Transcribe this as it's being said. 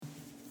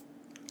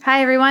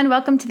Hi, everyone.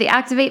 Welcome to the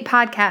Activate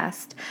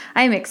podcast.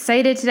 I am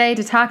excited today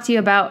to talk to you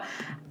about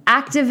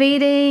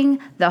activating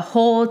the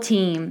whole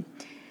team.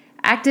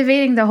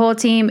 Activating the whole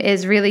team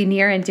is really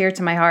near and dear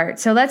to my heart.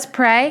 So let's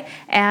pray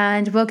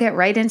and we'll get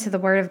right into the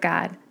Word of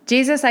God.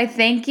 Jesus, I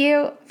thank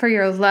you for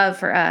your love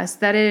for us,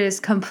 that it is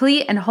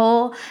complete and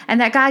whole,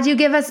 and that God, you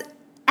give us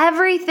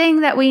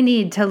everything that we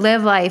need to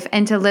live life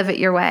and to live it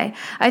your way.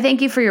 I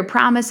thank you for your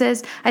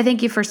promises. I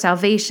thank you for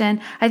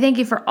salvation. I thank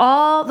you for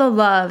all the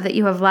love that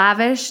you have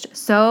lavished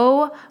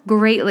so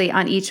greatly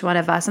on each one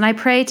of us. And I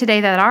pray today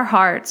that our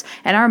hearts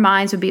and our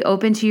minds would be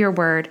open to your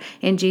word.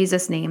 In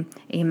Jesus' name,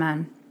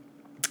 amen.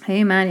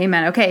 Amen,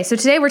 amen. Okay, so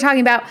today we're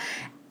talking about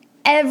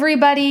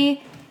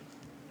everybody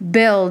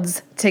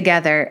builds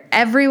together.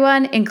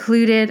 Everyone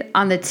included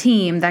on the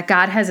team that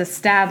God has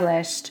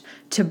established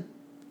to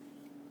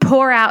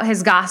pour out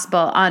his gospel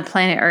on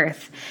planet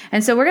Earth.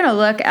 And so we're going to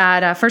look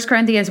at 1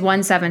 Corinthians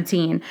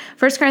 1:17.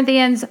 1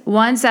 Corinthians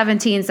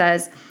 1:17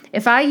 says,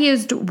 "If I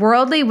used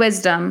worldly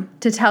wisdom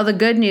to tell the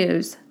good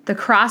news, the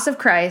cross of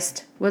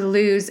Christ would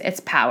lose its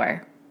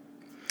power."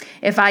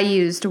 If I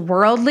used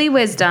worldly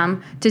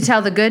wisdom to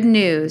tell the good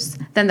news,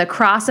 then the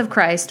cross of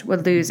Christ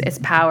would lose its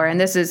power.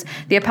 And this is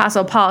the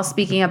Apostle Paul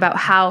speaking about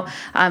how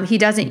he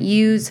doesn't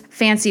use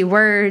fancy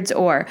words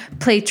or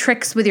play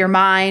tricks with your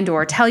mind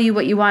or tell you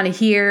what you want to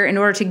hear in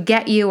order to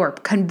get you or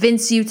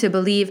convince you to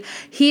believe.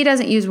 He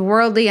doesn't use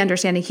worldly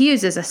understanding. He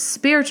uses a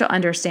spiritual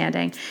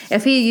understanding.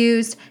 If he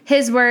used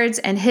his words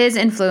and his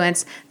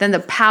influence, then the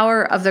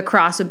power of the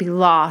cross would be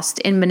lost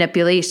in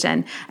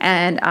manipulation.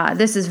 And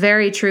this is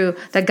very true.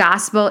 The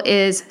gospel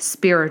is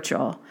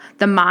spiritual.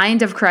 The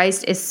mind of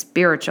Christ is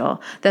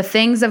spiritual. The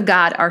things of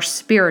God are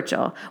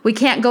spiritual. We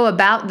can't go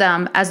about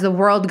them as the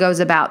world goes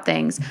about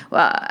things.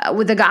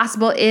 The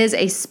gospel is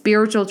a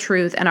spiritual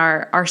truth, and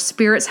our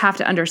spirits have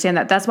to understand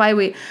that. That's why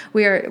we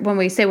are, when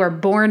we say we're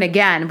born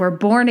again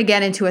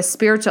into a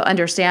spiritual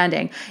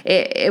understanding.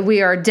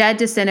 We are dead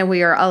to sin and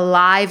we are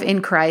alive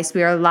in Christ.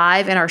 We are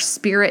alive and our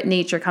spirit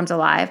nature comes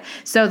alive.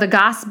 So the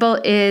gospel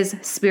is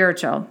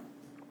spiritual.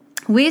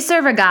 We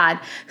serve a God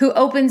who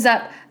opens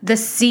up the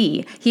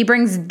sea. He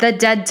brings the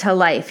dead to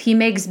life. He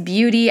makes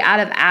beauty out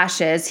of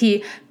ashes.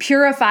 He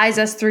purifies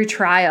us through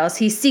trials.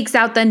 He seeks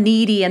out the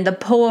needy and the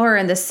poor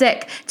and the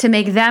sick to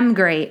make them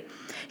great.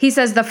 He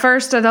says the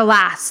first are the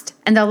last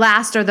and the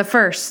last are the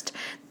first.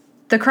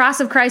 The cross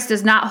of Christ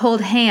does not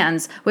hold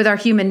hands with our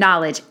human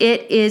knowledge.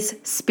 It is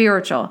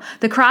spiritual.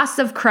 The cross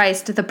of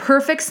Christ, the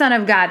perfect Son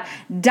of God,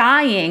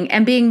 dying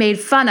and being made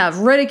fun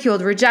of,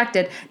 ridiculed,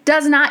 rejected,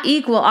 does not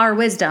equal our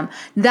wisdom.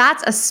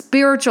 That's a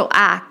spiritual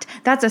act.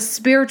 That's a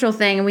spiritual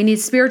thing, and we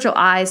need spiritual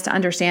eyes to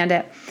understand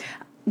it.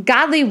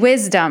 Godly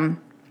wisdom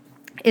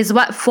is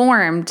what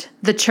formed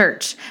the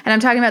church. And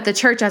I'm talking about the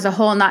church as a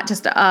whole, not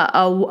just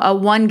a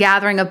one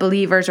gathering of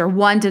believers or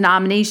one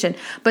denomination,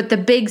 but the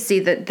big C,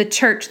 the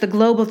church, the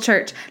global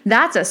church.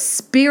 That's a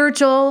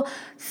spiritual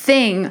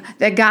thing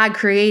that God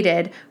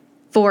created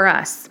for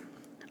us.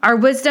 Our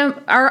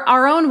wisdom,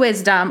 our own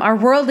wisdom, our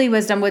worldly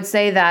wisdom would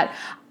say that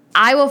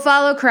I will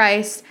follow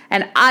Christ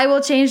and I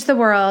will change the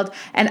world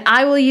and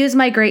I will use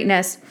my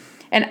greatness.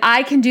 And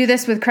I can do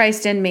this with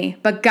Christ in me.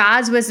 But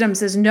God's wisdom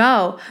says,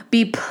 no,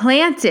 be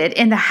planted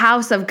in the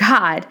house of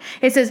God.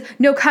 It says,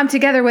 no, come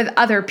together with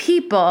other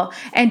people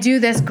and do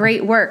this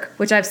great work,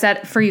 which I've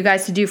set for you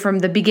guys to do from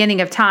the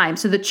beginning of time.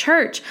 So the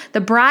church,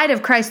 the bride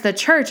of Christ, the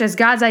church is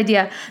God's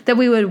idea that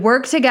we would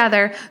work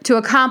together to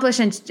accomplish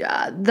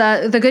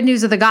the good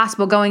news of the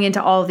gospel going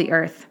into all the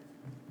earth.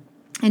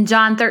 In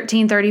John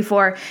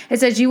 13:34, it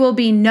says, you will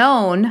be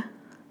known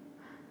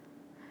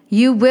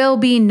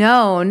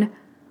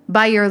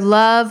by your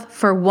love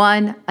for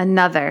one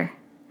another.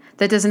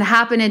 That doesn't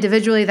happen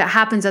individually. That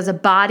happens as a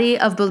body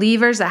of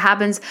believers. That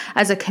happens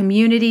as a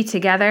community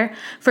together.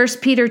 1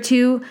 Peter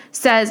 2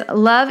 says,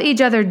 love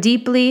each other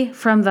deeply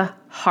from the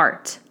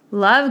heart.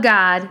 Love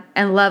God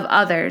and love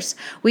others.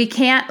 We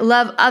can't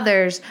love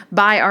others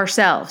by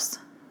ourselves.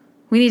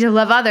 We need to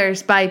love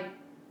others by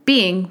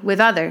being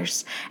with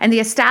others. And the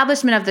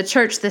establishment of the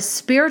church, the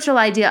spiritual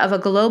idea of a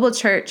global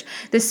church,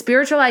 the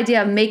spiritual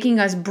idea of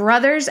making us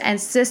brothers and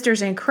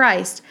sisters in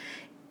Christ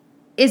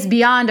is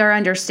beyond our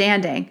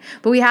understanding.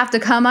 But we have to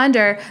come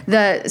under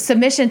the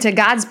submission to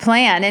God's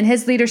plan and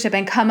his leadership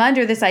and come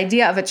under this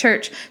idea of a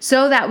church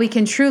so that we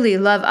can truly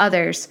love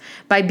others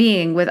by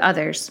being with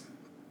others.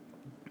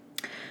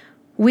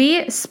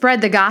 We spread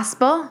the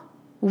gospel.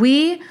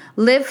 We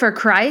live for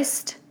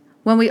Christ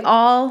when we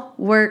all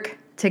work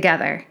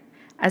together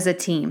as a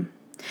team.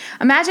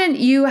 Imagine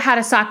you had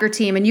a soccer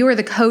team and you were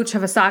the coach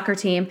of a soccer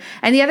team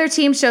and the other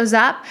team shows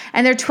up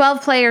and their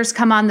 12 players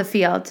come on the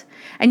field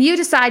and you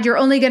decide you're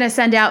only going to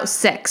send out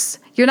 6.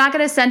 You're not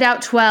going to send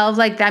out 12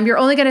 like them. You're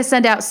only going to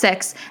send out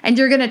 6 and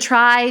you're going to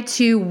try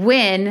to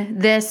win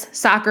this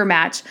soccer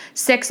match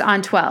 6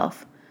 on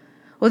 12.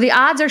 Well, the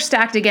odds are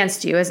stacked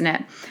against you, isn't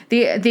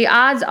it? The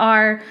odds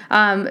are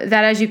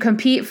that as you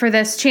compete for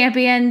this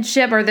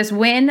championship or this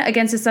win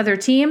against this other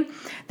team,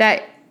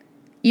 that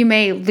you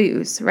may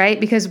lose, right?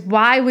 Because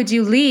why would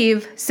you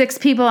leave 6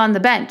 people on the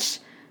bench?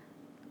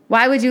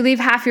 Why would you leave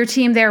half your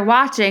team there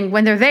watching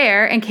when they're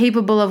there and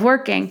capable of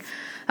working?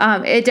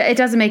 It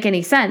doesn't make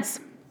any sense.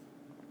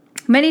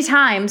 Many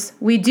times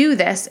we do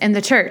this in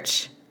the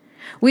church.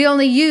 We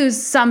only use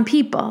some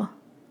people.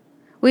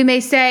 We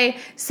may say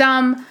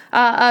some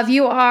of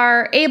you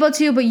are able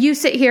to, but you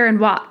sit here and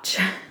watch.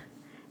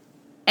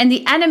 And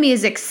the enemy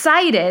is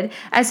excited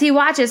as he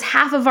watches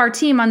half of our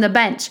team on the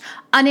bench,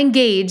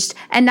 unengaged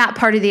and not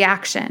part of the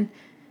action.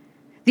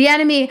 The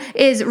enemy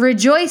is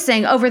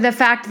rejoicing over the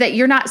fact that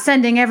you're not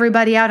sending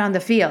everybody out on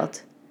the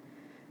field.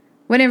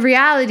 When in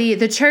reality,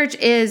 the church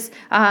is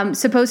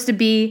supposed to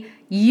be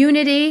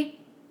unity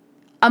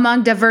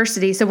among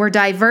diversity. So we're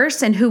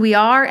diverse in who we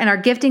are and our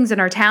giftings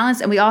and our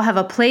talents, and we all have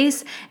a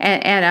place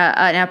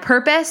and a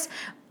purpose,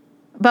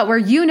 but we're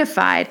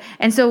unified.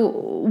 And so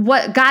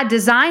what God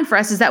designed for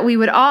us is that we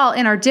would all,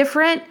 in our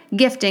different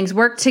giftings,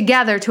 work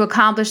together to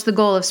accomplish the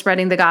goal of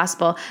spreading the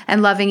gospel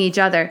and loving each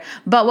other.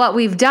 But what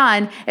we've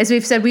done is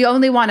we've said we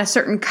only want a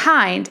certain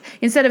kind.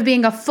 Instead of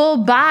being a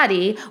full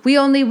body, we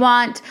only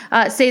want,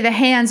 say, the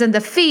hands and the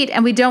feet,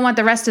 and we don't want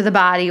the rest of the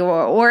body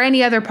or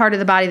any other part of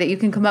the body that you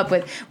can come up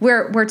with.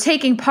 We're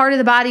taking part of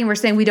the body and we're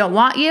saying we don't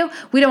want you.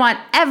 We don't want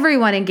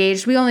everyone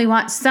engaged. We only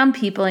want some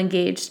people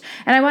engaged.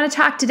 And I want to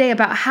talk today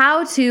about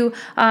how to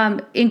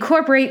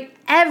incorporate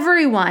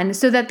everyone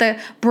so that the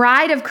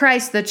bride of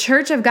Christ, the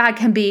church of God,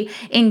 can be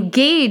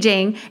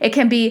engaging. It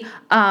can be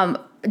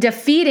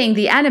defeating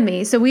the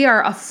enemy. So we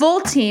are a full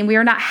team. We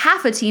are not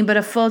half a team, but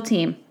a full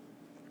team.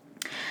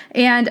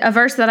 And a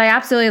verse that I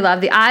absolutely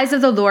love, the eyes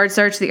of the Lord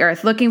search the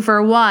earth, looking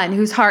for one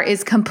whose heart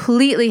is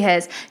completely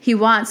his. He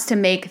wants to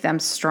make them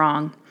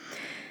strong.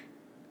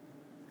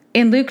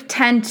 In Luke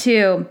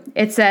 10:2,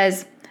 it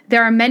says,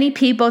 there are many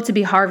people to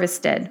be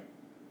harvested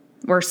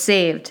or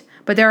saved,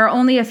 but there are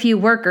only a few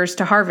workers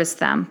to harvest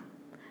them.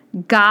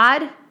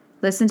 God,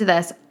 listen to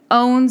this,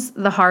 owns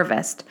the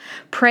harvest.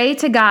 Pray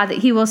to God that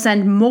he will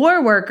send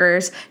more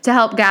workers to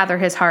help gather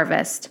his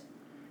harvest.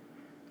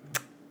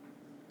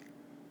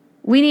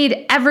 We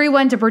need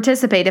everyone to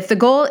participate. If the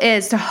goal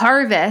is to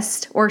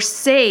harvest or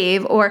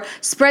save or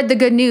spread the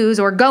good news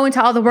or go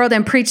into all the world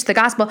and preach the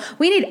gospel,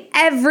 we need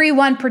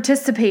everyone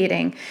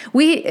participating.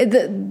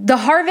 The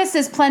harvest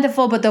is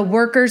plentiful, but the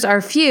workers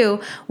are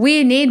few.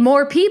 We need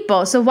more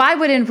people. So why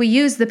wouldn't we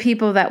use the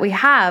people that we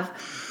have?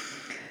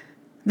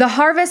 The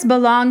harvest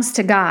belongs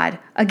to God.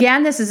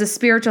 Again, this is a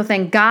spiritual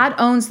thing. God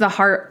owns the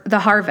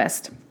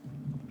harvest.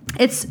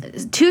 It's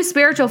too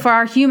spiritual for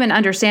our human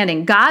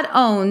understanding. God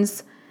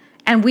owns,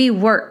 and we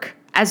work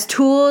as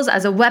tools,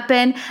 as a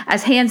weapon,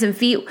 as hands and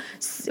feet.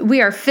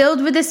 We are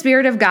filled with the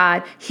Spirit of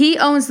God. He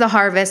owns the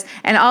harvest,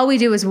 and all we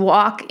do is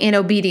walk in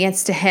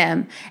obedience to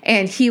him,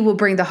 and he will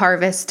bring the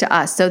harvest to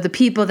us. So the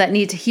people that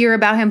need to hear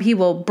about him, he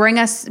will bring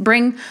us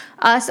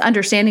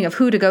understanding of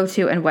who to go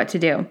to and what to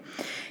do.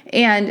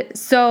 And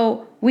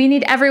so we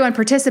need everyone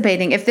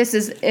participating. If this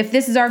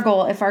is our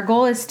goal, if our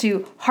goal is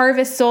to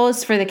harvest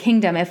souls for the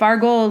kingdom, if our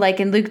goal, like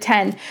in Luke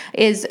 10,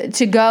 is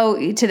to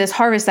go to this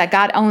harvest that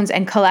God owns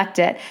and collect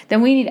it,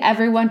 then we need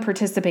everyone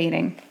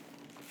participating.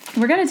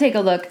 We're going to take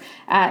a look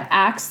at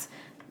Acts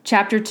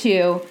chapter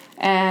 2,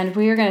 and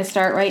we are going to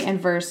start right in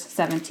verse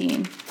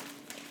 17.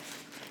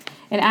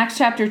 In Acts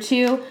chapter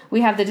 2,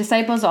 we have the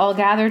disciples all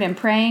gathered and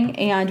praying,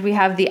 and we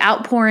have the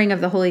outpouring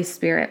of the Holy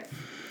Spirit.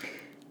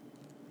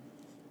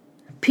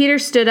 Peter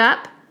stood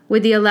up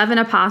with the 11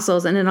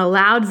 apostles, and in a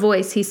loud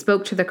voice he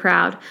spoke to the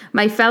crowd.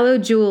 My fellow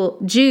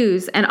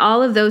Jews and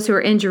all of those who are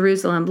in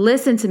Jerusalem,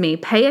 listen to me.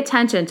 Pay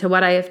attention to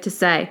what I have to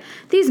say.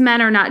 These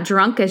men are not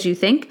drunk as you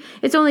think.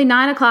 It's only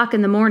 9:00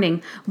 in the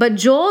morning. But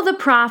Joel the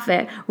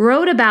prophet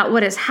wrote about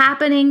what is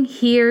happening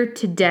here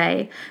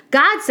today.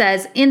 God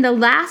says, in the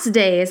last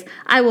days,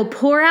 I will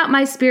pour out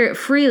my spirit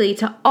freely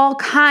to all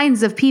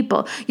kinds of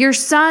people. Your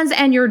sons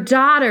and your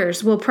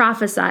daughters will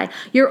prophesy.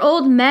 Your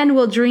old men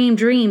will dream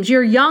dreams.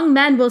 Your young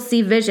men will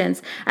see visions.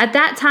 At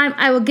that time,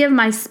 I will give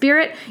my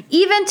spirit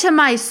even to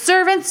my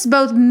servants,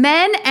 both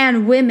men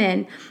and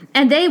women,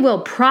 and they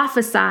will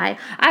prophesy.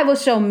 I will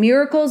show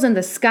miracles in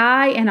the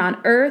sky and on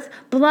earth,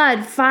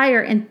 blood, fire,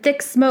 and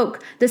thick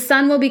smoke. The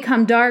sun will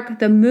become dark,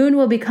 the moon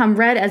will become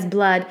red as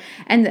blood,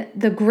 and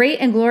the great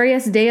and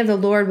glorious day of the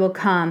Lord will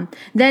come.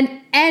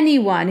 Then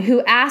anyone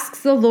who asks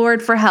the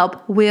Lord for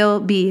help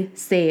will be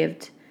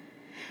saved.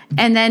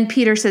 And then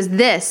Peter says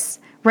this,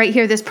 right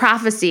here, this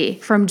prophecy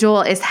from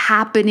Joel is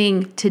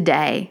happening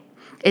today.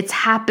 It's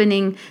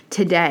happening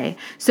today.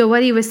 So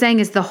what he was saying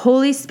is the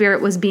Holy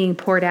Spirit was being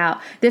poured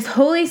out. This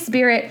Holy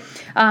Spirit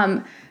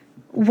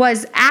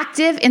was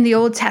active in the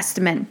Old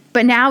Testament,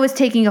 but now is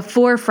taking a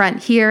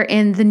forefront here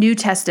in the New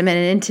Testament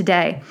and in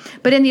today.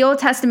 But in the Old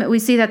Testament, we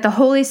see that the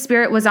Holy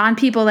Spirit was on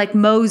people like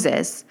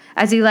Moses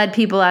as he led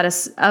people out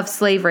of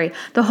slavery.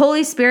 The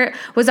Holy Spirit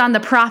was on the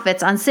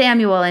prophets, on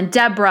Samuel and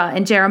Deborah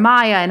and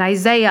Jeremiah and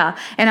Isaiah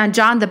and on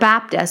John the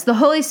Baptist. The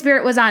Holy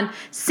Spirit was on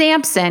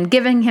Samson,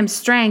 giving him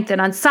strength,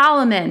 and on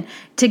Solomon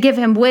to give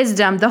him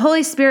wisdom. The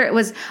Holy Spirit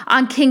was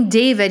on King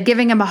David,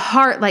 giving him a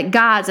heart like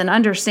God's and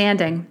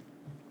understanding.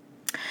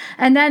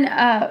 And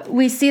then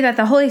we see that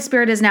the Holy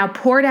Spirit is now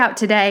poured out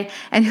today.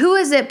 And who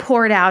is it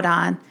poured out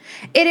on?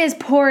 It is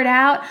poured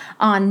out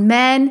on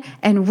men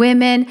and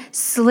women,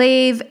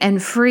 slave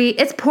and free.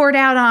 It's poured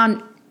out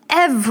on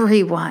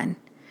everyone.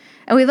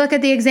 And we look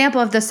at the example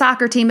of the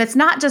soccer team. It's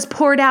not just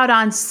poured out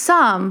on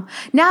some.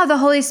 Now the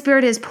Holy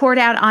Spirit is poured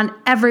out on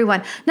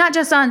everyone, not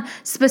just on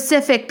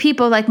specific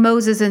people like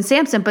Moses and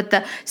Samson, but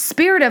the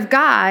Spirit of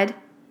God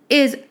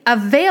is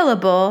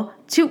available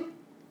to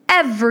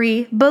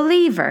every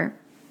believer.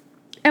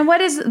 And what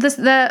does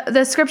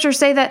the scripture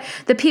say that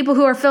the people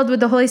who are filled with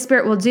the Holy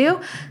Spirit will do?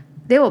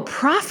 They will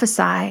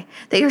prophesy,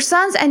 that your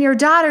sons and your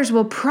daughters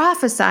will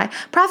prophesy.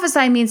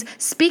 Prophesy means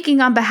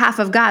speaking on behalf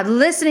of God,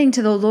 listening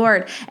to the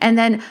Lord, and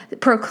then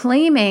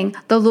proclaiming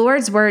the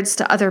Lord's words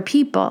to other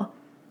people.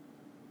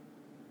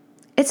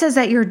 It says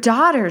that your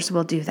daughters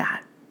will do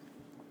that.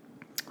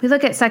 We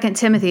look at 2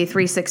 Timothy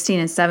 3:16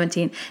 and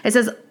 17. It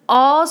says,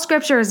 all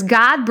scripture is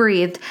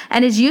God-breathed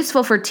and is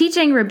useful for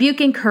teaching,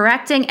 rebuking,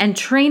 correcting, and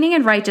training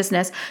in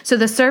righteousness, so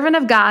the servant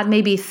of God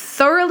may be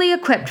thoroughly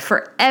equipped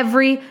for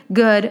every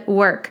good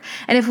work.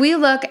 And if we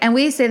look and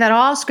we say that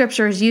all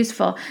scripture is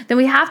useful, then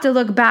we have to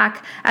look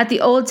back at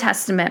the Old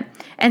Testament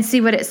and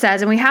see what it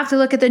says. And we have to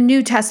look at the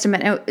New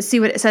Testament and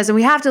see what it says. And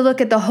we have to look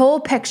at the whole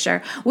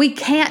picture. We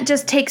can't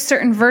just take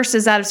certain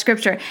verses out of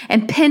scripture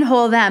and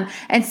pinhole them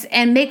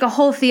and make a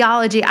whole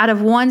theology out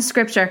of one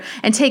scripture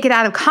and take it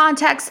out of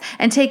context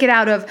and take it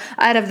out of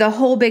the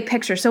whole big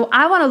picture. So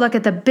I want to look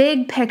at the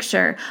big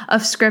picture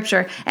of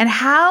scripture and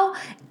how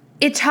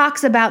it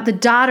talks about the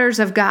daughters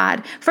of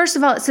God. First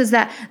of all, it says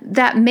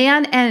that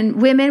man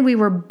and women, we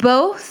were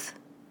both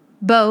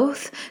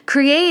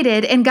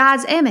created in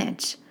God's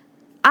image.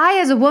 I,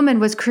 as a woman,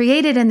 was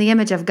created in the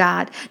image of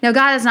God. Now,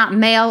 God is not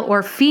male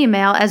or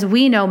female, as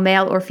we know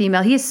male or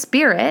female. He is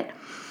spirit,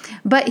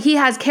 but he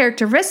has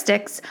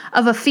characteristics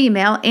of a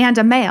female and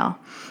a male.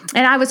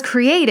 And I was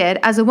created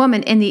as a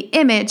woman in the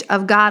image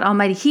of God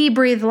Almighty. He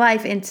breathed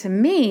life into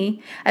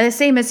me, the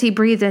same as he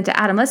breathed into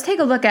Adam. Let's take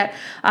a look at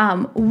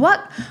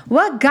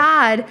what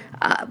God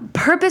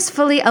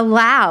purposefully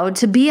allowed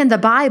to be in the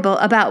Bible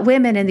about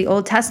women in the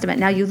Old Testament.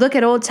 Now, you look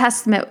at Old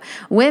Testament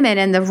women,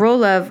 and the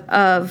role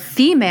of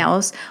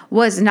females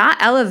was not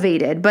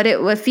elevated, but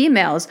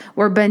females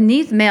were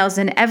beneath males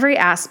in every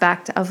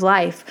aspect of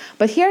life.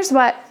 But here's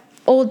what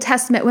Old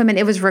Testament women,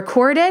 it was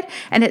recorded,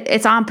 and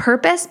it's on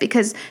purpose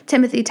because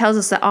Timothy tells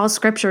us that all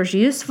scripture is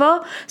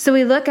useful. So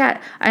we look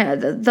at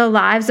the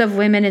lives of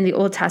women in the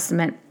Old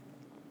Testament.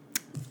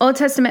 Old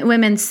Testament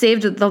women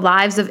saved the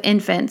lives of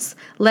infants,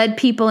 led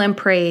people in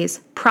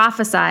praise,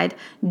 prophesied,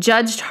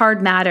 judged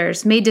hard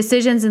matters, made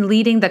decisions in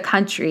leading the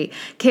country,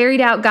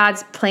 carried out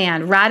God's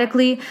plan,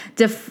 radically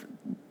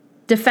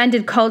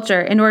defended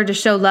culture in order to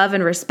show love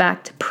and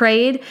respect,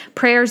 prayed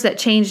prayers that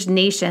changed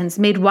nations,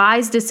 made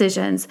wise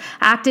decisions,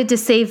 acted to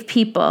save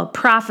people,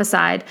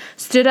 prophesied,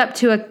 stood up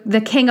to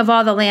the king of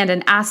all the land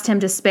and asked him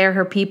to spare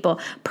her people,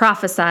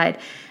 prophesied.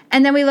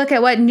 And then we look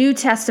at what New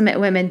Testament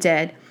women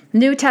did.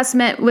 New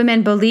Testament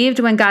women believed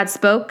when God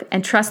spoke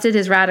and trusted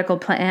his radical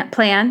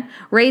plan,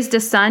 raised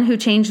a son who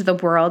changed the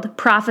world,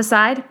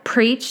 prophesied,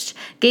 preached,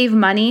 gave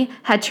money,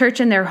 had church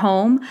in their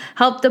home,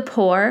 helped the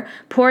poor,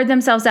 poured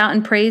themselves out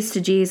in praise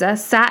to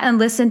Jesus, sat and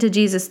listened to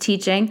Jesus'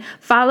 teaching,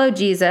 followed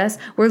Jesus,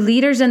 were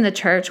leaders in the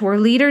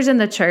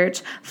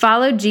church,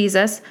 followed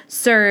Jesus,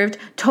 served,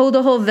 told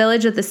the whole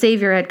village that the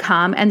Savior had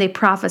come, and they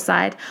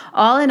prophesied.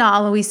 All in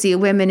all, we see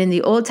women in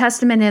the Old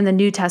Testament and the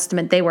New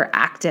Testament, they were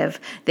active.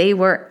 They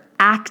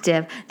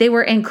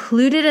were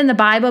included in the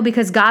Bible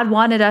because God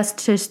wanted us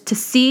to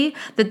see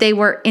that they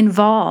were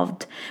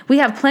involved. We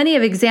have plenty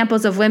of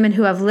examples of women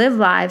who have lived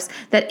lives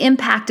that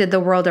impacted the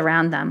world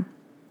around them.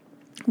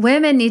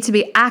 Women need to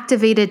be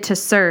activated to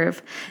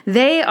serve.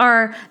 They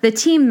are the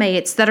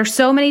teammates that are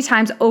so many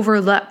times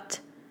overlooked.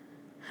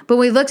 But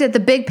we looked at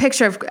the big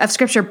picture of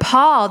Scripture.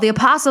 Paul, the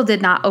apostle,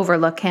 did not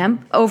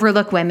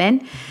overlook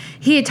women.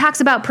 He talks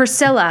about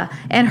Priscilla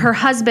and her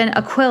husband,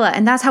 Aquila,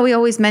 and that's how he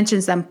always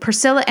mentions them,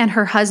 Priscilla and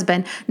her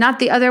husband, not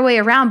the other way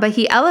around, but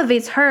he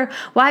elevates her.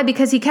 Why?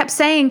 Because he kept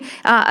saying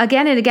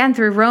again and again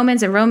through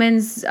Romans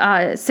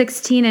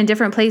 16 and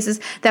different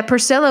places that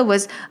Priscilla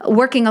was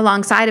working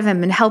alongside of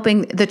him and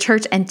helping the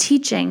church and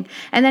teaching.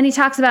 And then he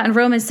talks about in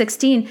Romans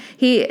 16,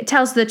 he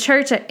tells the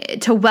church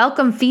to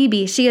welcome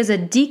Phoebe. She is a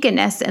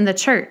deaconess in the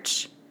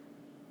church.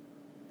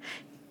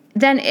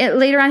 Then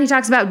later on, he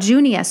talks about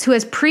Junius, who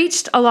has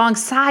preached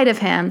alongside of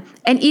him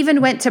and even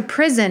went to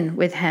prison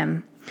with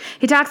him.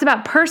 He talks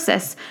about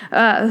Persis,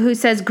 who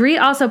says, greet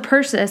also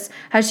Persis,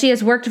 as she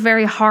has worked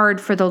very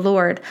hard for the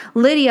Lord.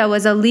 Lydia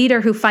was a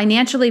leader who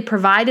financially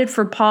provided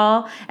for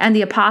Paul and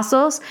the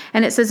apostles,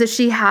 and it says that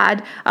she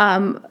had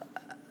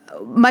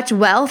much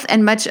wealth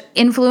and much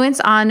influence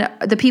on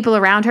the people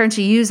around her, and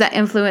she used that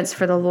influence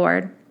for the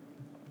Lord.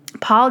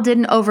 Paul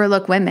didn't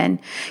overlook women.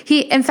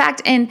 In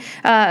fact, in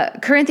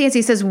Corinthians,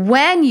 he says,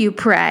 when you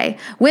pray,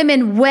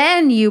 women,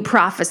 when you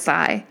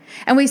prophesy.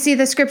 And we see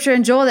the scripture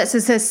in Joel that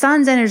says his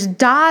sons and his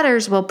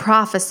daughters will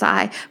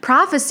prophesy.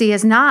 Prophecy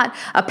is not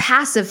a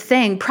passive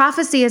thing.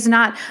 Prophecy is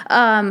not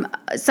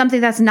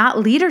something that's not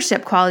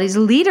leadership qualities.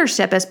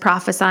 Leadership is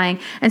prophesying.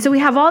 And so we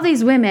have all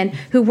these women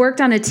who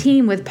worked on a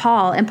team with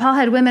Paul, and Paul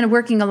had women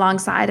working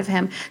alongside of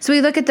him. So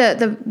we look at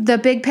the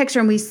big picture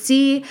and we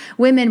see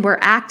women were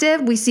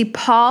active. We see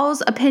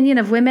Paul's opinion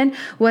of women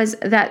was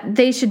that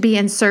they should be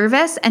in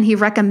service, and he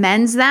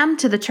recommends them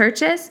to the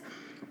churches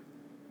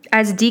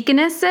as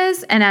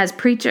deaconesses and as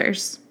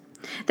preachers.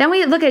 Then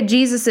we look at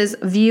Jesus's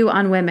view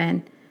on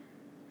women.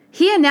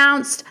 He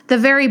announced the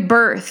very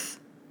birth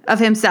of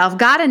himself.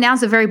 God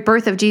announced the very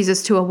birth of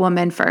Jesus to a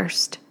woman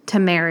first, to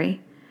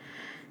Mary.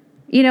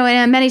 You know,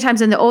 and many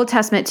times in the Old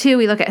Testament, too,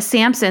 we look at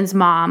Samson's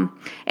mom,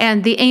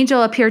 and the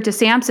angel appeared to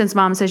Samson's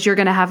mom and says, you're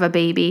going to have a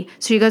baby.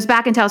 So she goes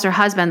back and tells her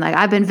husband, like,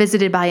 I've been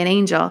visited by an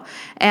angel.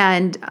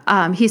 And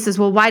he says,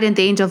 well, why didn't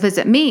the angel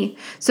visit me?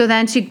 So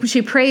then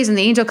she prays, and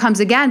the angel comes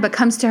again, but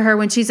comes to her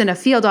when she's in a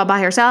field all by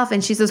herself.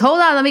 And she says,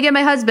 hold on, let me get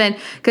my husband,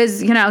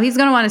 because, you know, he's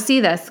going to want to see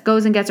this.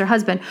 Goes and gets her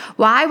husband.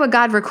 Why would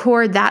God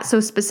record that so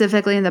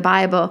specifically in the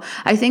Bible?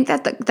 I think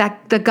that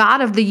the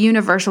God of the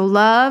universe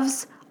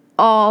loves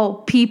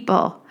all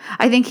people.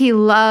 I think he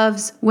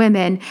loves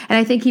women, and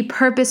I think he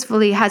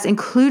purposefully has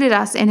included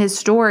us in his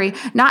story,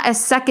 not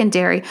as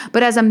secondary,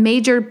 but as a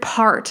major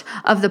part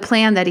of the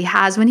plan that he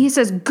has. When he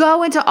says,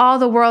 go into all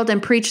the world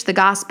and preach the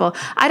gospel,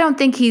 I don't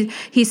think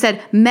he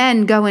said,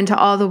 men, go into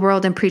all the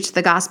world and preach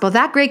the gospel.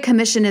 That great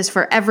commission is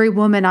for every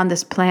woman on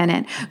this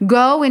planet.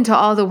 Go into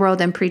all the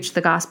world and preach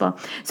the gospel.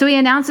 So he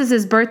announces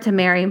his birth to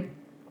Mary.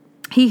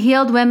 He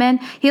healed women.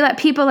 He let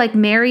people like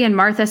Mary and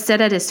Martha sit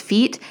at his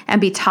feet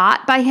and be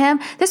taught by him.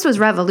 This was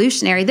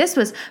revolutionary. This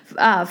was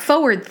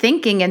forward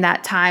thinking in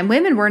that time.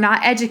 Women were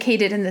not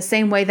educated in the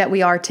same way that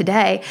we are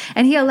today.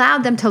 And he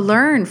allowed them to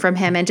learn from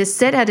him and just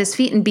sit at his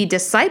feet and be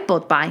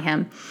discipled by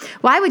him.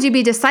 Why would you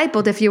be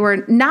discipled if you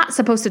were not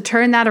supposed to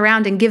turn that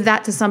around and give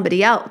that to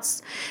somebody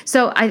else?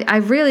 So I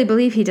really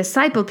believe he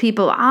discipled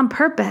people on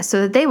purpose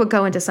so that they would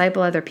go and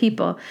disciple other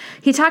people.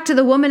 He talked to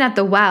the woman at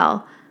the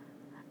well.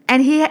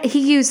 And he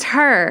used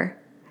her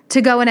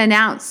to go and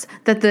announce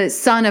that the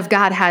Son of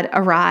God had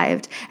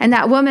arrived. And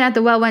that woman at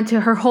the well went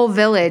to her whole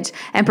village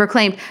and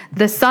proclaimed,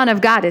 the Son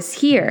of God is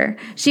here.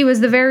 She was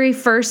the very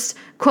first,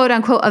 quote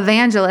unquote,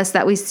 evangelist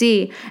that we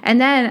see. And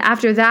then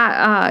after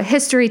that,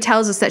 history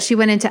tells us that she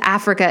went into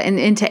Africa and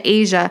into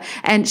Asia.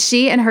 And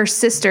she and her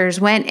sisters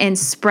went and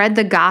spread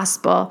the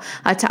gospel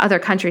to other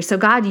countries. So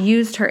God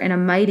used her in a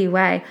mighty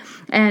way.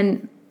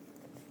 And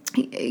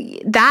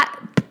that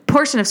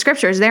portion of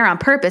scripture is there on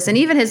purpose. And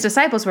even his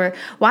disciples were,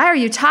 why are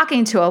you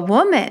talking to a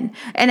woman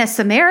and a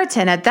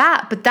Samaritan at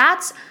that? But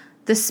that's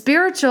the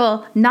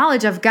spiritual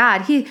knowledge of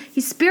God. He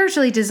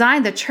spiritually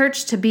designed the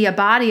church to be a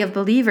body of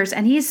believers,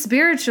 and he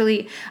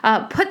spiritually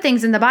put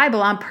things in the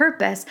Bible on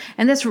purpose.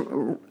 And this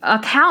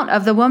account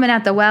of the woman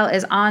at the well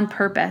is on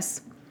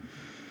purpose.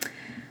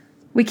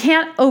 We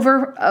can't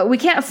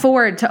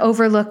afford to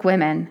overlook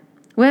women.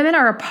 Women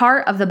are a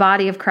part of the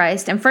body of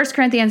Christ. In 1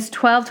 Corinthians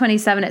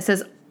 12:27, it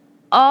says,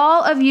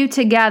 all of you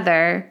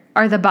together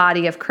are the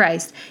body of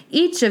Christ.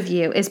 Each of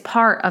you is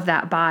part of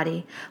that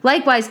body.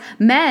 Likewise,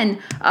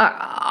 men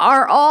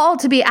are all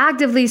to be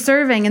actively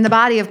serving in the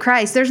body of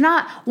Christ. There's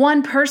not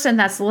one person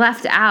that's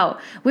left out.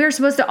 We are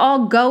supposed to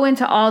all go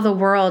into all the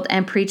world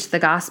and preach the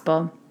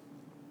gospel.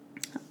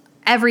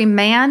 Every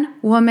man,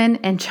 woman,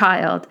 and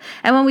child.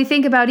 And when we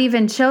think about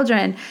even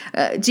children,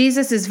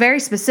 Jesus is very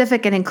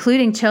specific in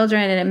including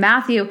children. And in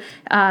Matthew,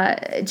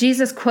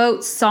 Jesus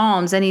quotes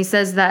Psalms, and he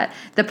says that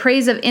the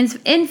praise of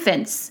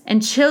infants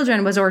and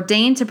children was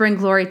ordained to bring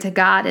glory to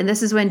God. And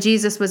this is when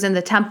Jesus was in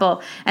the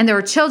temple, and there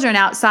were children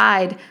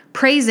outside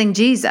praising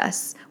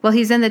Jesus. Well,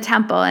 he's in the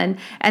temple, and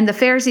the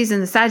Pharisees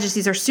and the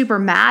Sadducees are super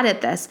mad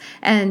at this,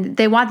 and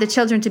they want the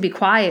children to be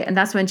quiet. And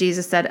that's when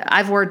Jesus said,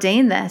 I've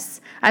ordained this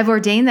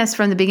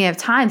from the beginning of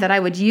time, that I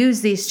would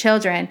use these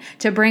children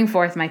to bring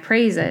forth my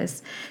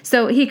praises.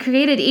 So he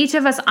created each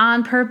of us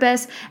on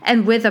purpose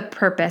and with a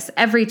purpose.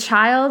 Every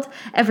child,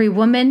 every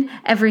woman,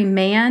 every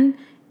man,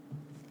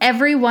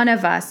 every one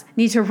of us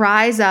need to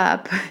rise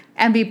up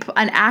and be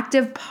an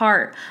active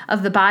part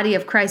of the body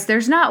of Christ.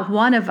 There's not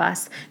one of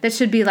us that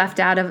should be left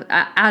out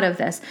of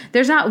this.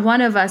 There's not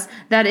one of us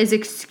that is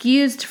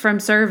excused from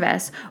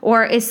service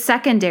or is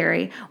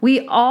secondary.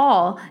 We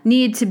all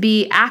need to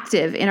be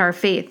active in our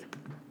faith.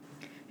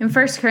 In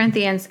 1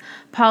 Corinthians,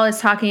 Paul is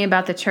talking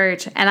about the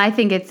church, and I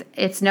think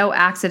it's no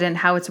accident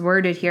how it's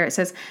worded here. It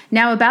says,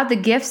 now about the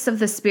gifts of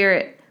the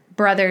Spirit,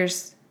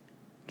 brothers,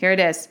 here it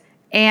is,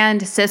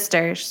 and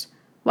sisters.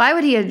 Why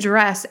would he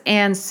address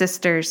and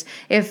sisters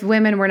if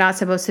women were not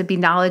supposed to be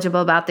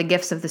knowledgeable about the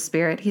gifts of the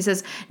Spirit? He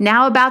says,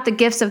 now about the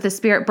gifts of the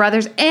Spirit,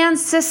 brothers and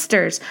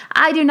sisters,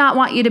 I do not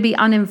want you to be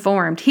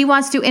uninformed. He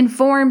wants to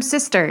inform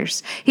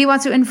sisters. He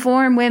wants to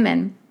inform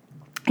women.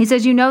 He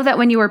says, you know that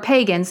when you were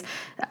pagans,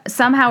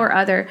 somehow or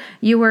other,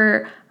 you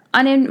were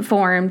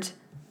uninformed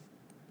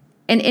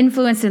and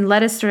influenced and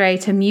led astray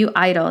to mute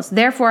idols.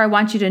 Therefore, I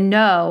want you to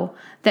know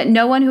that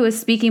no one who is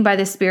speaking by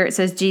the Spirit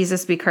says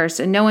Jesus be cursed,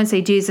 and no one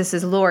say Jesus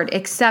is Lord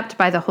except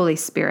by the Holy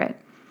Spirit.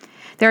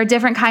 There are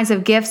different kinds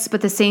of gifts, but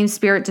the same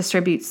Spirit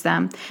distributes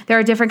them. There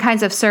are different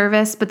kinds of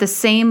service, but the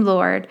same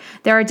Lord.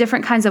 There are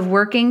different kinds of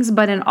workings,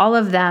 but in all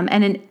of them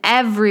and in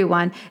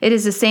everyone, it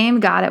is the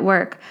same God at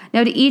work.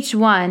 Now to each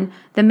one,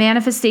 the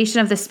manifestation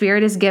of the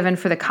Spirit is given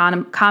for the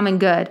common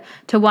good.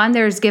 To one,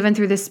 there is given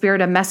through the Spirit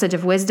a message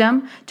of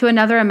wisdom, to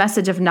another a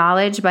message of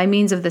knowledge by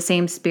means of the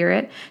same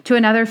Spirit, to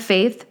another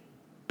faith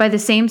by the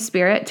same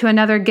Spirit, to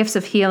another gifts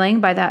of healing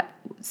by that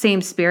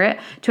same Spirit,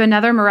 to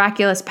another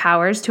miraculous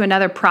powers, to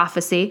another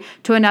prophecy,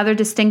 to another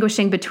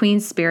distinguishing between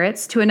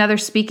spirits, to another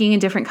speaking in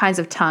different kinds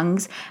of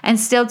tongues, and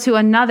still to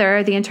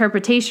another the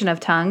interpretation of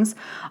tongues.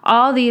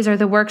 All these are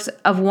the works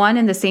of one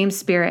and the same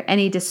Spirit, and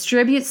he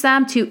distributes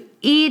them to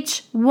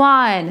each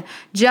one,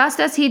 just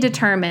as he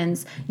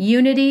determines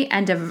unity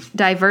and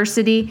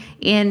diversity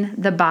in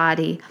the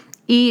body.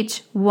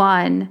 Each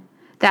one.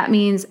 That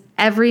means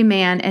every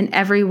man and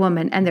every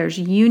woman. And there's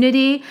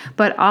unity,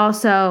 but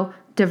also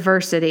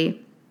diversity.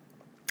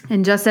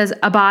 And just as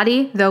a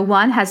body, though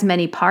one, has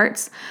many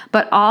parts,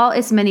 but all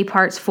its many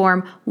parts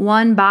form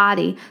one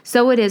body,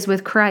 so it is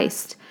with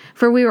Christ.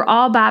 For we were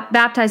all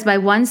baptized by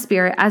one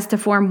Spirit as to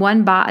form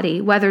one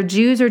body, whether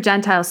Jews or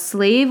Gentiles,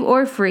 slave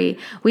or free.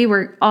 We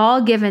were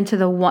all given to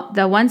the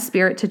one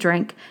Spirit to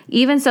drink.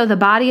 Even so, the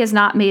body is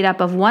not made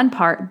up of one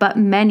part, but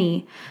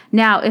many.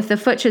 Now, if the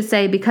foot should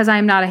say, because I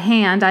am not a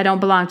hand, I don't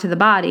belong to the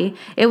body,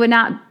 it would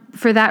not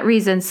for that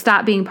reason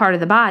stop being part of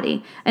the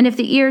body. And if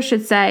the ear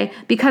should say,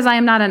 because I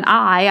am not an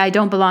eye, I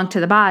don't belong to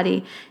the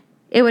body,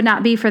 it would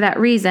not be for that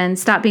reason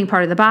stop being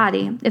part of the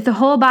body. If the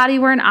whole body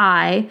were an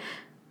eye,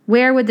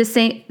 where would the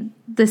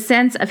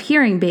sense of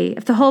hearing be?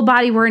 If the whole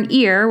body were an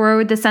ear, where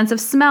would the sense of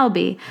smell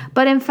be?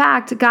 But in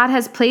fact, God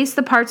has placed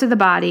the parts of the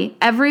body,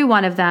 every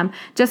one of them,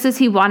 just as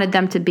he wanted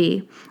them to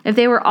be. If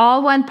they were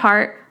all one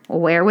part,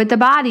 where would the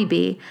body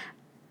be?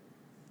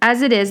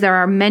 As it is, there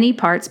are many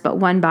parts, but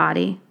one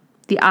body.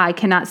 The eye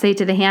cannot say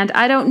to the hand,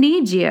 I don't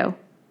need you.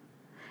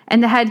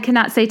 And the head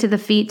cannot say to the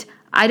feet,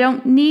 I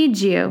don't need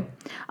you.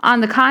 On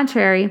the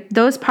contrary,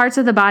 those parts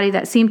of the body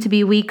that seem to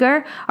be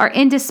weaker are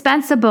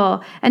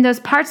indispensable, and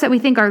those parts that we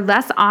think are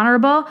less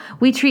honorable,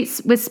 we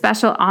treat with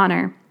special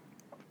honor.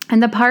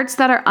 And the parts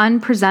that are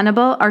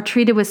unpresentable are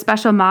treated with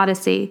special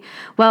modesty,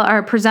 while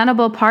our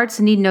presentable parts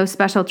need no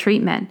special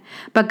treatment.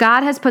 But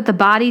God has put the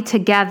body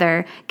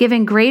together,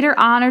 giving greater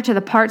honor to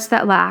the parts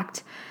that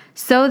lacked,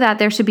 so that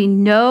there should be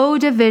no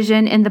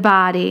division in the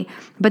body,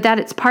 but that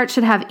its parts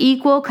should have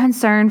equal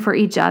concern for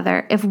each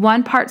other. If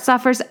one part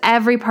suffers,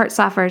 every part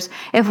suffers.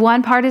 If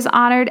one part is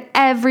honored,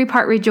 every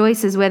part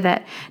rejoices with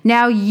it.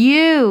 Now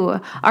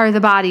you are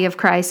the body of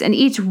Christ, and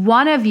each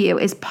one of you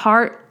is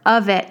part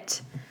of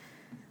it.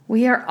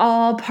 We are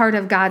all part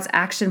of God's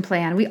action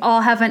plan. We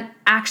all have an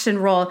action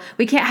role.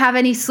 We can't have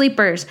any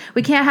sleepers.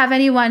 We can't have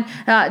anyone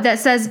that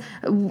says,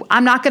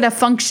 I'm not going to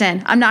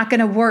function. I'm not going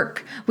to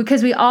work,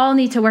 because we all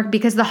need to work,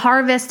 because the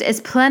harvest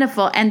is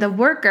plentiful and the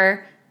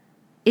worker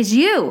is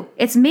you.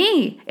 It's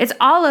me. It's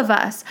all of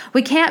us.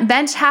 We can't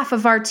bench half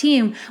of our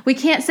team. We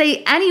can't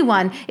say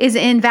anyone is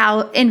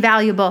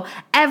invaluable.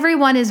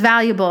 Everyone is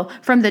valuable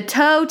from the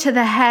toe to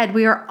the head.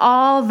 We are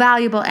all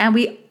valuable, and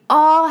we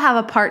all have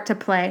a part to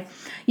play.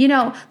 You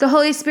know, the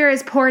Holy Spirit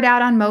is poured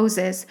out on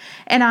Moses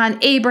and on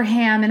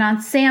Abraham and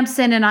on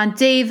Samson and on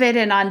David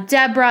and on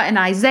Deborah and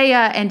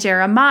Isaiah and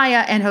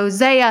Jeremiah and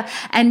Hosea.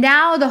 And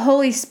now the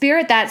Holy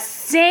Spirit, that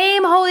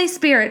same Holy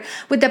Spirit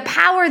with the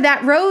power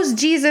that rose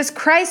Jesus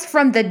Christ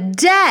from the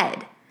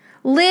dead,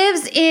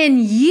 lives in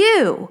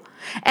you.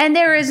 And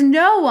there is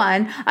no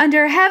one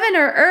under heaven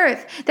or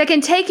earth that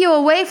can take you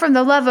away from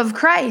the love of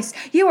Christ.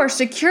 You are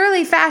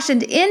securely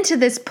fashioned into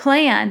this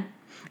plan.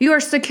 You are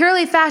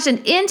securely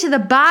fashioned into the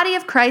body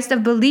of Christ,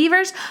 of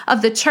believers,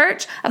 of the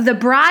church, of the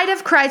bride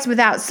of Christ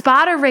without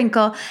spot or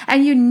wrinkle,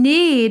 and you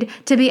need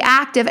to be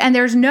active. And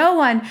there's no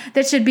one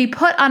that should be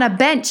put on a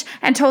bench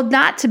and told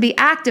not to be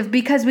active,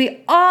 because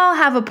we all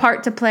have a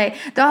part to play.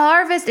 The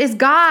harvest is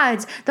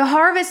God's. The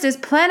harvest is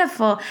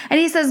plentiful.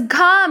 And he says,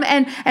 come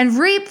and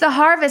reap the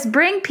harvest.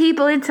 Bring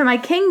people into my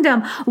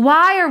kingdom.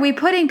 Why are we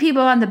putting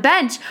people on the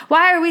bench?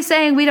 Why are we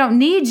saying we don't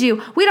need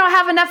you? We don't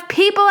have enough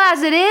people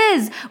as it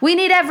is. We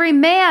need every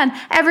man,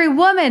 every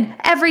woman,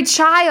 every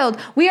child.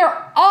 We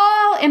are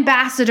all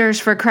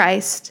ambassadors for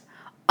Christ.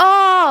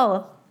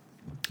 All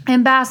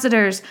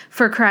ambassadors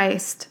for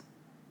Christ.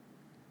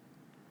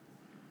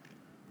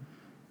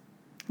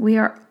 We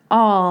are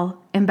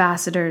all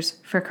ambassadors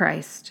for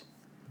Christ.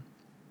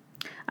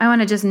 I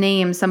want to just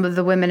name some of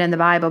the women in the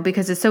Bible,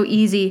 because it's so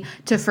easy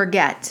to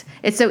forget.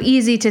 It's so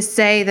easy to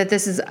say that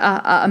this is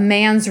a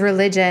man's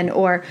religion,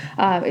 or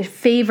it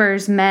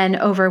favors men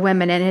over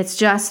women, and it's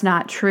just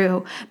not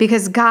true,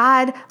 because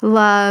God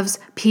loves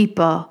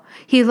people.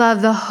 He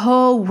loved the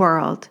whole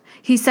world.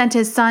 He sent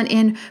his son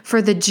in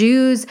for the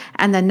Jews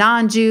and the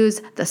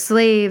non-Jews, the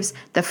slaves,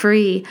 the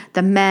free,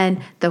 the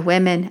men, the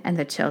women, and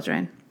the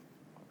children.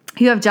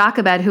 You have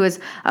Jochebed, who is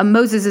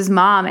Moses'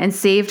 mom and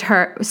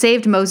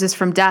saved Moses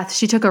from death.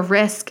 She took a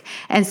risk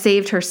and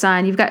saved her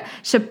son. You've got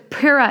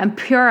Shiphrah and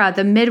Puah,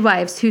 the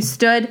midwives who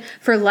stood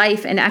for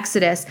life in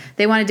Exodus.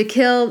 They wanted to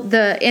kill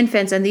the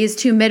infants, and these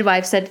two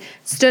midwives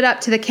stood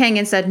up to the king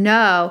and said,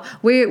 "No,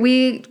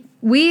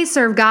 we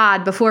serve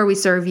God before we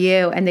serve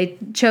you," and they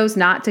chose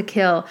not to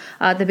kill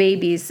the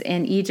babies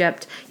in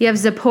Egypt. You have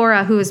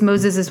Zipporah, who is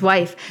Moses'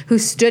 wife, who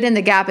stood in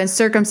the gap and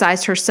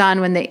circumcised her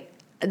son when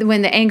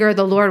the anger of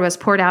the Lord was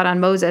poured out on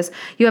Moses.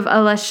 You have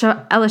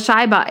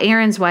Elisheba,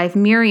 Aaron's wife,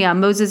 Miriam,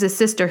 Moses'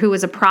 sister, who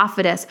was a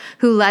prophetess,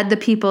 who led the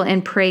people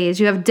in praise.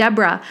 You have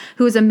Deborah,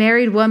 who was a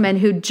married woman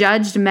who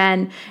judged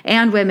men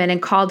and women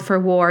and called for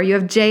war. You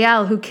have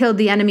Jael, who killed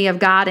the enemy of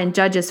God in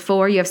Judges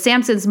 4. You have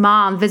Samson's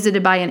mom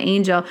visited by an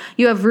angel.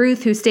 You have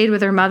Ruth, who stayed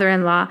with her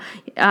mother-in-law.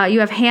 You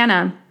have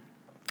Hannah,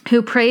 who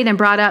prayed and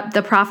brought up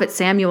the prophet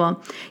Samuel.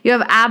 You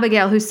have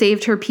Abigail, who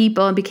saved her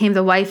people and became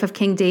the wife of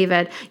King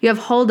David. You have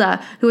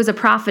Huldah, who was a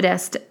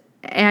prophetess,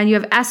 and you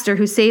have Esther,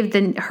 who saved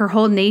her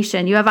whole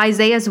nation. You have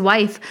Isaiah's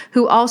wife,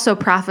 who also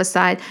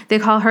prophesied. They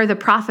call her the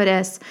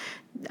prophetess.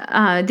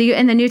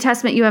 In the New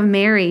Testament, you have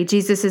Mary,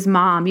 Jesus'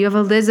 mom. You have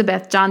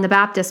Elizabeth, John the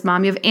Baptist's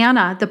mom. You have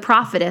Anna, the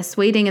prophetess,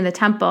 waiting in the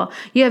temple.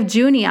 You have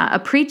Junia, a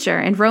preacher,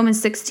 in Romans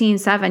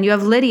 16:7. You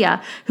have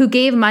Lydia, who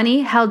gave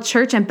money, held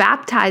church, and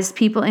baptized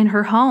people in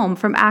her home,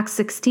 from Acts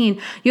 16.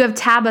 You have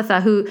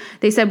Tabitha, who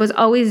they said was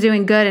always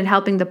doing good and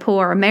helping the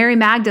poor. Mary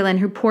Magdalene,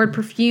 who poured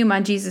perfume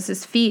on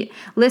Jesus' feet,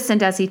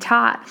 listened as he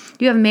taught.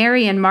 You have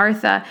Mary and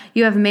Martha.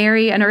 You have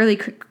Mary, an early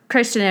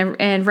Christian,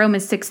 in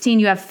Romans 16.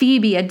 You have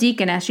Phoebe, a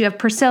deaconess. You have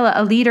Priscilla,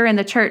 a leader in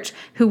the church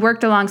who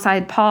worked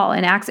alongside Paul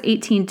in Acts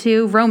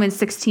 18:2, Romans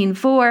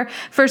 16:4,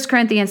 1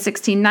 Corinthians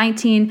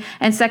 16:19,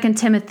 and 2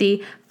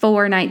 Timothy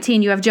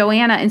 4:19. You have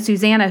Joanna and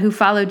Susanna, who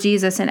followed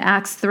Jesus in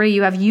Acts 3.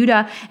 You have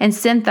Judah and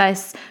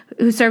Synthis,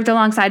 who served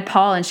alongside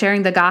Paul in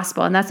sharing the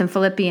gospel, and that's in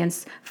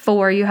Philippians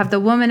 4. You have the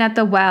woman at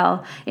the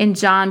well in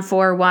John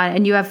 4:1,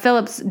 and you have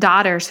Philip's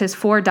daughters, his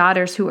 4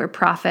 daughters who were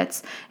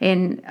prophets,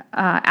 in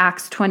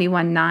Acts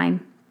 21:9.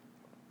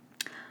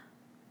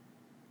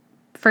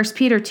 1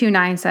 Peter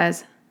 2:9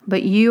 says,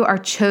 "But you are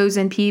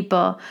chosen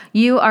people.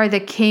 You are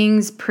the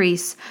king's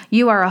priests.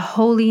 You are a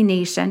holy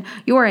nation.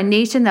 You are a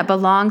nation that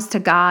belongs to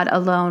God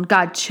alone.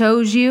 God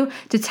chose you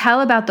to tell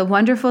about the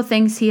wonderful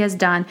things he has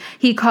done.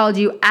 He called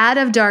you out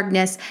of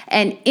darkness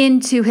and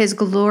into his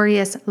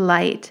glorious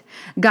light."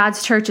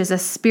 God's church is a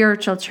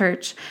spiritual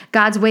church.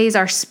 God's ways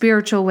are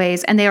spiritual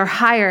ways, and they are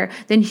higher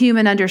than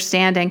human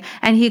understanding.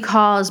 And he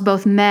calls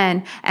both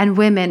men and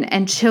women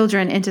and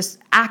children into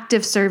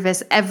active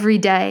service every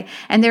day.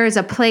 And there is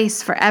a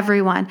place for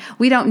everyone.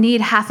 We don't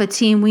need half a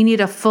team. We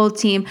need a full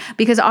team,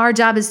 because our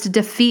job is to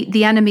defeat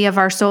the enemy of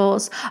our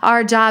souls.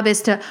 Our job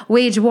is to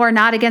wage war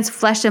not against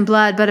flesh and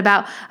blood, but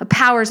about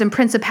powers and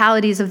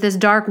principalities of this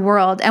dark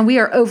world. And we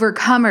are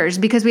overcomers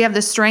because we have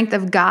the strength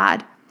of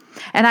God.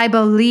 And I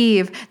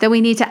believe that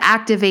we need to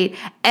activate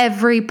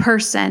every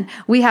person.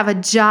 We have a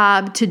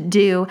job to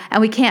do,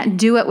 and we can't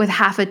do it with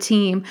half a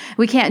team.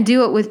 We can't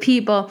do it with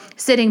people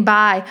sitting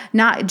by,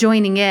 not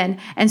joining in.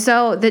 And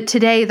so that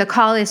today the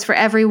call is for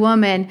every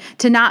woman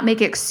to not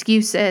make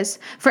excuses,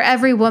 for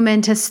every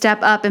woman to step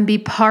up and be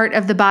part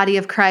of the body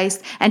of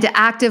Christ, and to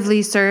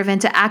actively serve,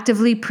 and to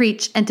actively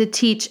preach, and to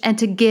teach, and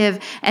to give,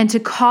 and to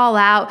call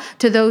out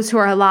to those who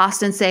are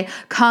lost and say,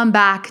 "Come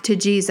back to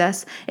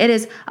Jesus." It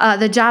is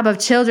the job of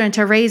children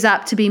to raise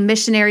up to be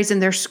missionaries in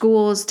their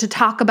schools, to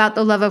talk about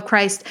the love of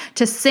Christ,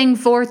 to sing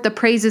forth the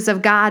praises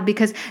of God,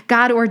 because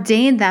God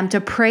ordained them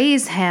to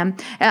praise him.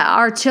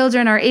 Our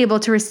children are able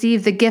to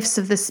receive the gifts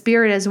of the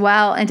Spirit as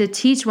well, and to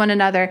teach one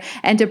another,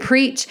 and to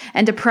preach,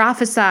 and to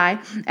prophesy.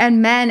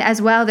 And men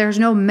as well. There's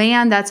no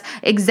man that's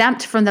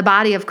exempt from the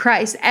body of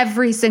Christ.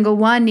 Every single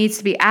one needs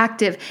to be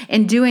active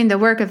in doing the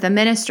work of the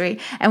ministry.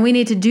 And we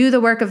need to do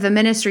the work of the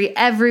ministry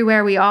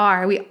everywhere we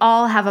are. We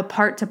all have a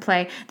part to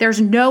play.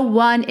 There's no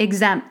one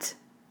exempt.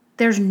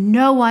 There's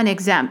no one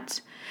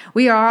exempt.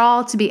 We are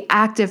all to be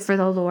active for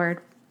the Lord.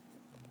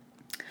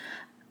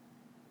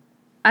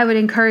 I would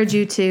encourage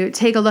you to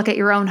take a look at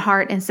your own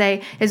heart and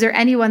say, is there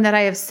anyone that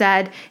I have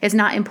said is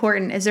not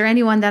important? Is there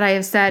anyone that I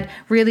have said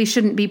really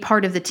shouldn't be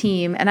part of the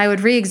team? And I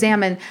would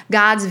re-examine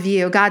God's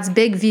view, God's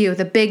big view,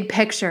 the big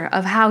picture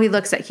of how he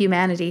looks at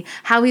humanity,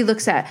 how he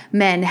looks at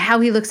men, how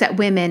he looks at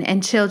women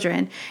and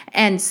children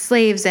and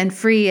slaves and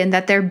free, and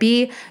that there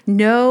be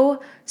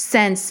no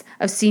sense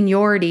of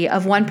seniority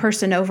of one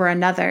person over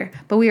another,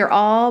 but we are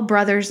all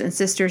brothers and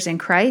sisters in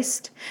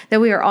Christ,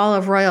 that we are all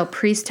of royal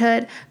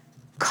priesthood,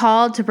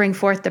 called to bring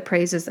forth the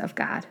praises of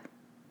God.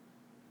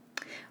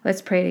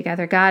 Let's pray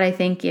together. God, I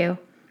thank you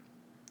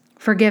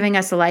for giving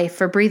us life,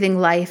 for breathing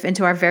life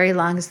into our very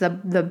lungs. The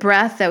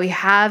breath that we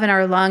have in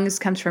our lungs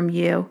comes from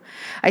you.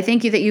 I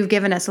thank you that you've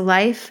given us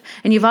life,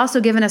 and you've also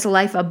given us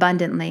life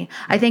abundantly.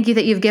 I thank you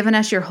that you've given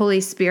us your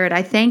Holy Spirit.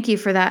 I thank you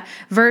for that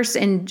verse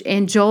in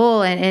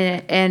Joel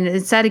and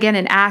it said again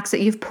in Acts that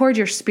you've poured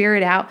your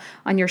Spirit out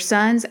on your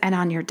sons and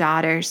on your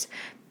daughters.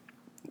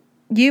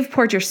 You've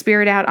poured your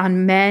Spirit out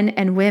on men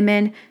and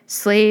women,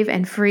 slave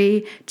and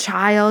free,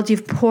 child.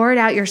 You've poured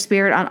out your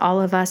Spirit on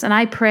all of us. And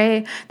I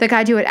pray that,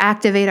 God, you would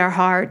activate our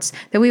hearts,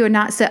 that we would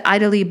not sit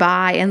idly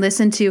by and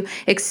listen to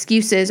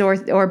excuses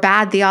or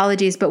bad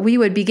theologies, but we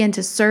would begin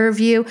to serve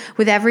you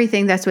with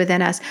everything that's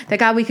within us. That,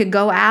 God, we could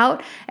go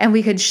out and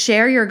we could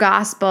share your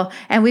gospel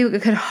and we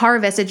could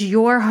harvest. It's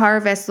your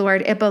harvest,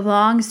 Lord. It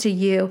belongs to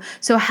you.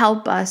 So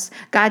help us,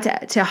 God,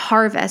 to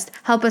harvest.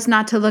 Help us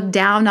not to look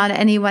down on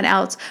anyone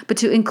else, but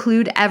to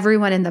include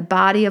everyone in the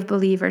body of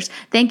believers.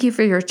 Thank you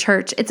for your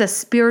church. It's a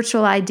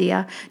spiritual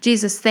idea.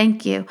 Jesus,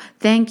 thank you.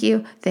 Thank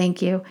you.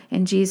 Thank you.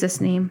 In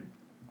Jesus' name,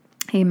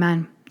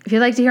 amen. If you'd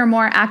like to hear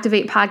more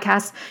Activate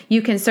podcasts,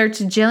 you can search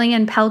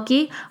Jillian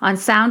Pelkey on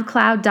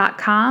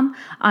SoundCloud.com,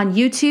 on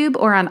YouTube,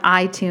 or on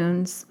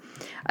iTunes.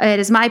 It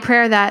is my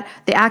prayer that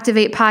the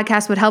Activate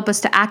podcast would help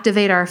us to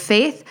activate our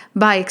faith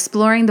by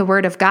exploring the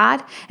Word of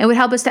God, and would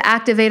help us to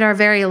activate our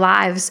very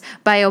lives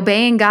by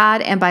obeying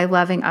God and by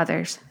loving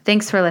others.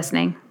 Thanks for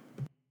listening.